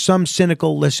get from some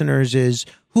cynical listeners is,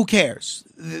 who cares?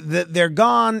 They're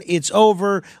gone. It's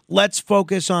over. Let's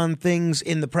focus on things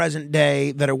in the present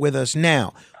day that are with us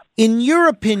now. In your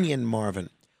opinion, Marvin,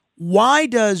 why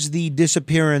does the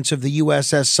disappearance of the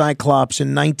USS Cyclops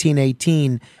in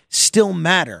 1918 still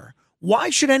matter? Why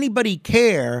should anybody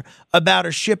care about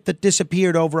a ship that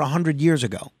disappeared over 100 years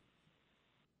ago?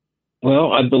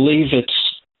 Well, I believe it's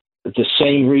the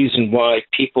same reason why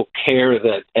people care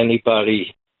that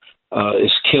anybody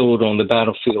is killed on the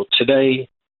battlefield today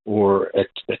or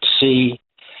at sea.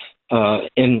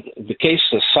 In the case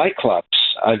of the Cyclops,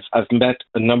 I've met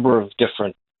a number of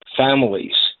different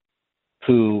families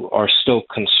who are still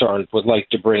concerned, would like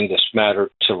to bring this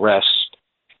matter to rest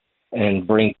and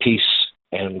bring peace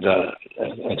and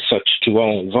such to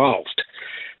all involved.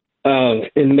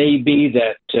 It may be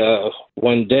that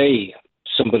one day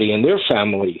somebody in their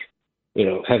family,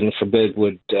 heaven forbid,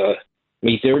 would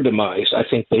meet their demise. I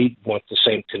think they want the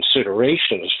same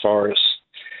consideration as far as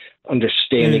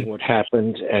understanding what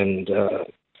happened and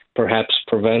perhaps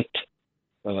prevent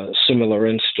similar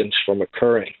incidents from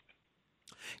occurring.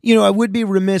 I would be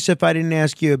remiss if I didn't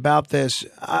ask you about this.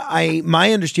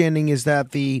 My understanding is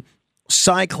that the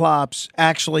Cyclops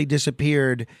actually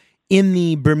disappeared in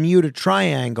the Bermuda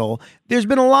Triangle. There's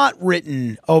been a lot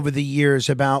written over the years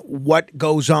about what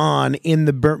goes on in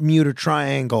the Bermuda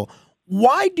Triangle.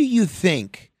 Why do you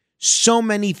think so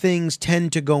many things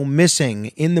tend to go missing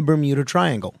in the Bermuda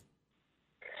Triangle?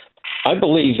 I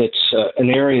believe it's an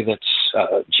area that's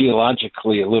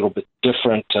geologically a little bit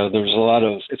different. There's a lot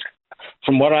of,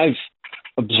 from what I've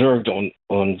observed on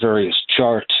various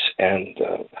charts and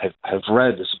have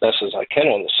read as best as I can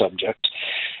on the subject,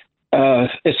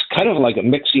 it's kind of like a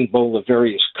mixing bowl of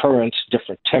various currents,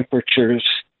 different temperatures.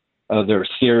 There are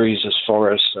theories as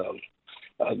far as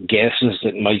gases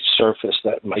that might surface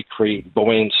that might create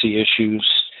buoyancy issues.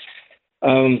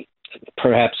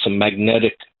 Perhaps some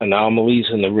magnetic anomalies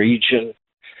in the region.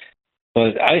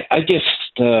 But I just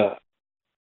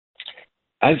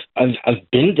I've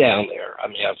been down there. I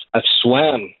mean, I've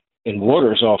swam in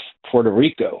waters off Puerto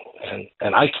Rico,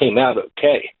 and I came out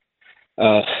okay.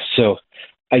 So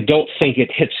I don't think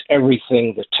it hits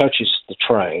everything that touches the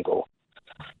triangle.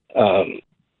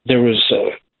 There was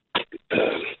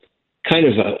kind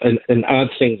of an odd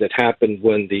thing that happened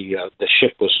when the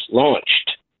ship was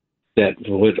launched that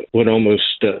would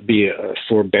almost be a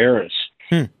forbearance.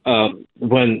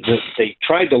 When they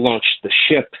tried to launch the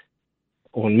ship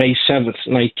on May 7th,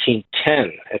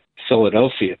 1910 at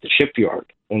Philadelphia at the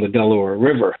shipyard on the Delaware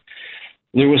River,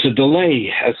 there was a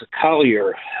delay as a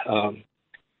collier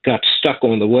got stuck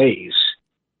on the ways,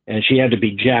 and she had to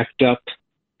be jacked up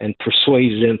and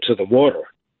persuaded into the water.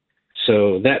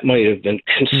 So that might have been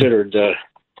considered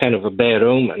kind of a bad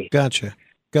omen. Gotcha.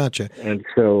 And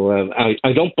so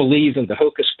I don't believe in the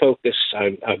hocus pocus.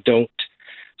 I don't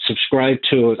subscribe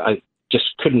to it. I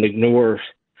just couldn't ignore,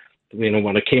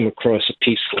 when I came across a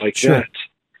piece like that.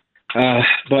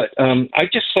 But I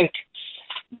just think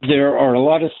there are a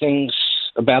lot of things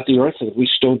about the Earth that we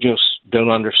still just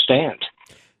don't understand.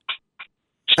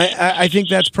 I think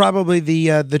that's probably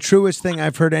the truest thing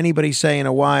I've heard anybody say in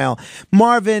a while.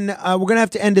 Marvin, we're going to have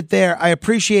to end it there. I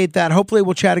appreciate that. Hopefully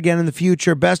we'll chat again in the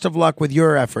future. Best of luck with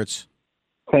your efforts.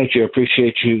 Thank you. I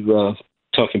appreciate you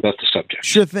talking about the subject.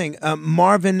 Sure thing.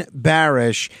 Marvin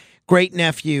Barish, great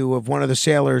nephew of one of the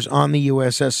sailors on the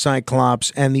USS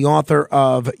Cyclops and the author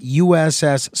of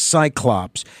USS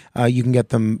Cyclops. You can get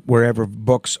them wherever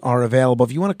books are available.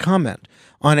 If you want to comment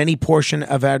on any portion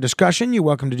of our discussion, you're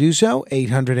welcome to do so.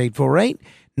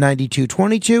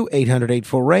 800-848-9222,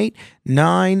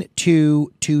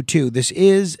 800-848-9222. This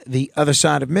is The Other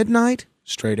Side of Midnight.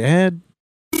 Straight ahead.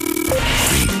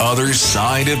 The Other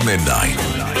Side of Midnight.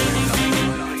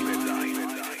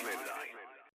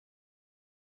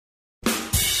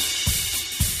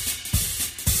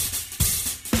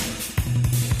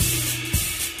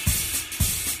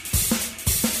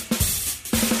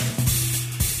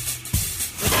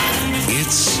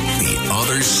 It's The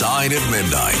Other Side of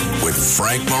Midnight with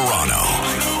Frank Morano.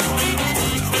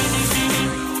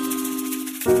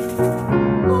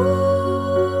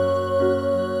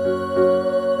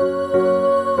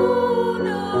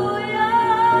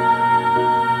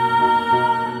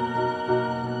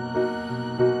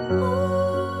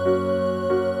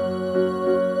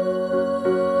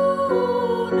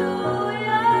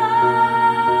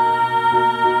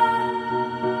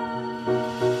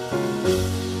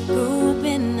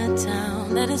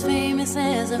 as famous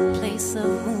as a place of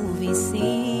movie scenes.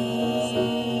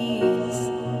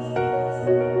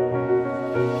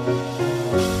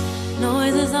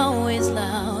 Noise is always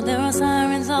loud, there are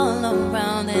sirens all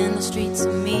around, and the streets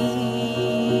are mean.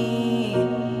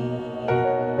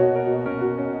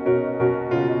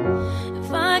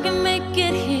 If I can make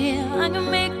it here, I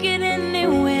can make it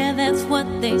anywhere, that's what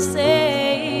they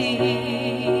say.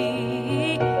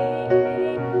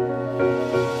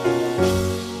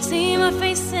 See my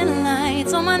face in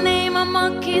lights, on my name a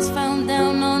monkey's found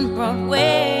down on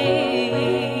Broadway.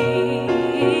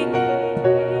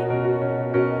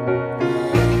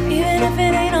 Even if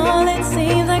it ain't all it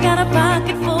seems, I got a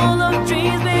pocket full of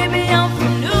dreams, baby, I'm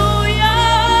from New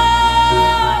York.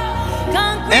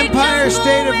 Concrete Empire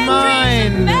State of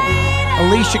Mind.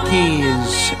 Alicia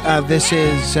Keys. This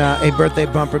is a birthday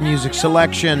bumper music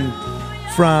selection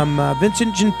from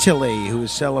Vincent Gentili, who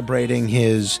is celebrating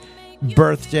his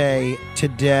birthday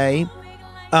today.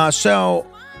 So,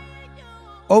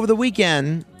 over the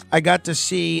weekend, I got to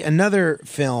see another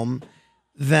film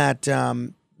that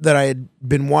that I had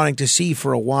been wanting to see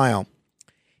for a while.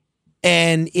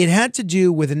 And it had to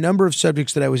do with a number of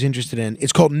subjects that I was interested in.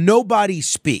 It's called Nobody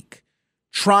Speak,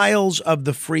 Trials of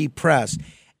the Free Press.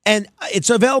 And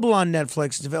it's available on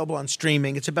Netflix. It's available on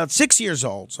streaming. It's about 6 years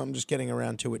old, so I'm just getting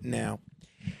around to it now.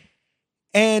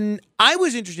 And I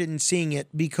was interested in seeing it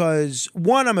because,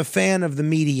 one, I'm a fan of the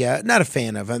media. Not a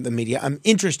fan of the media. I'm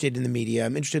interested in the media.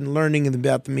 I'm interested in learning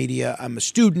about the media. I'm a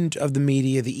student of the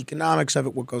media, the economics of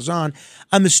it, what goes on.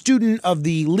 I'm a student of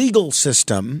the legal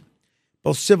system,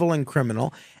 both civil and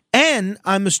criminal. And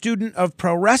I'm a student of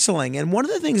pro wrestling. And one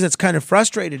of the things that's kind of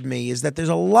frustrated me is that there's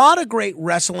a lot of great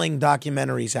wrestling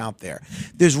documentaries out there.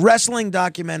 There's wrestling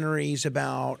documentaries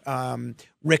about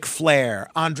Ric Flair,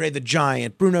 Andre the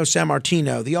Giant, Bruno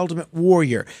Sammartino, The Ultimate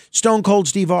Warrior, Stone Cold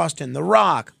Steve Austin, The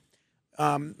Rock,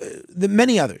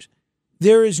 many others.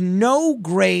 There is no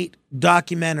great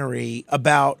documentary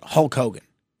about Hulk Hogan,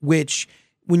 which,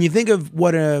 when you think of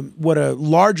what a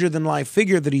larger-than-life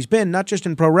figure that he's been, not just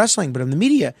in pro wrestling, but in the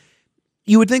media,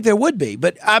 you would think there would be.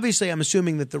 But obviously, I'm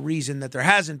assuming that the reason that there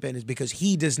hasn't been is because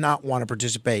he does not want to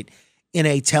participate in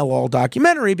a tell-all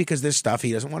documentary because there's stuff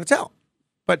he doesn't want to tell.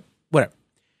 But whatever.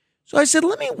 So I said,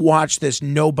 let me watch this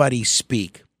Nobody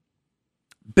Speak.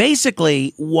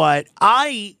 Basically, what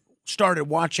I started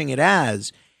watching it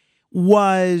as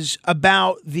was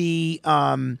about the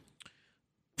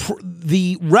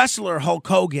wrestler Hulk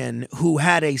Hogan, who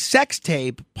had a sex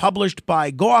tape published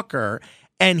by Gawker,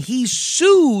 and he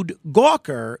sued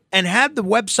Gawker and had the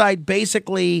website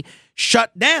basically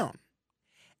shut down.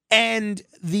 And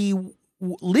the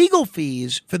legal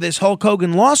fees for this Hulk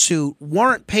Hogan lawsuit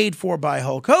weren't paid for by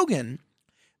Hulk Hogan.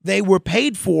 They were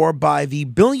paid for by the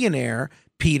billionaire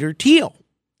Peter Thiel.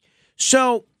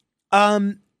 So,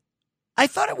 I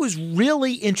thought it was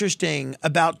really interesting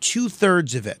about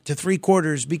 2/3 of it to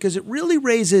 3/4 because it really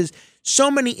raises so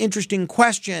many interesting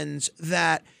questions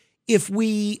that if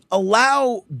we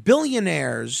allow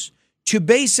billionaires to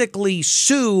basically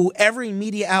sue every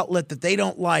media outlet that they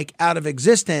don't like out of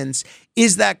existence,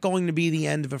 is that going to be the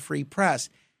end of a free press?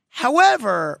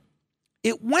 However,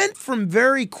 it went from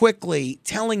very quickly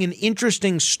telling an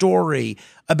interesting story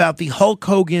about the Hulk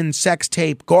Hogan sex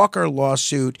tape Gawker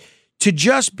lawsuit to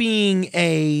just being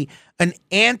an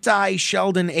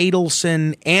anti-Sheldon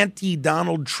Adelson,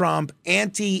 anti-Donald Trump,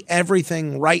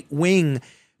 anti-everything right-wing,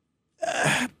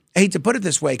 I hate to put it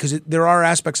this way because there are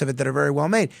aspects of it that are very well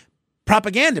made,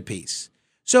 propaganda piece.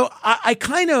 So I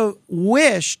kind of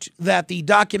wished that the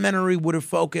documentary would have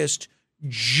focused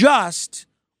just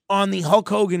on the Hulk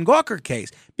Hogan Gawker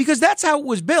case because that's how it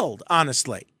was billed,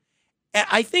 honestly.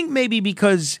 I think maybe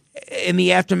because in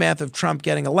the aftermath of Trump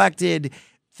getting elected,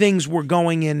 things were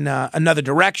going in another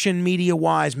direction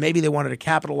media-wise. Maybe they wanted to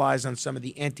capitalize on some of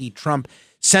the anti-Trump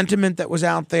sentiment that was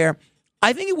out there.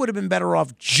 I think it would have been better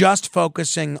off just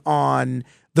focusing on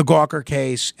the Gawker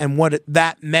case and what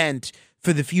that meant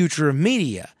for the future of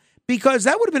media, because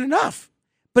that would have been enough.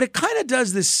 But it kind of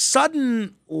does this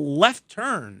sudden left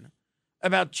turn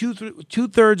about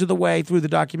two-thirds of the way through the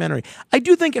documentary. I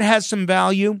do think it has some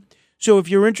value. So if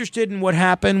you're interested in what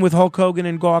happened with Hulk Hogan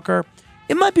and Gawker,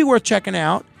 it might be worth checking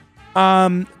out.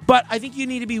 But I think you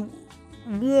need to be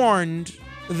warned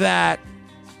that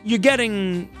you're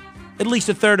getting at least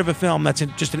a third of a film that's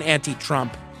just an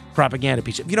anti-Trump propaganda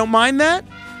piece. If you don't mind that,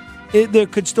 there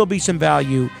could still be some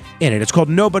value in it. It's called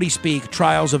Nobody Speak,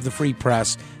 Trials of the Free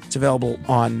Press. It's available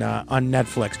on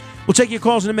Netflix. We'll take your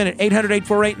calls in a minute.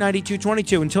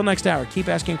 800-848-9222. Until next hour, keep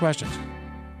asking questions.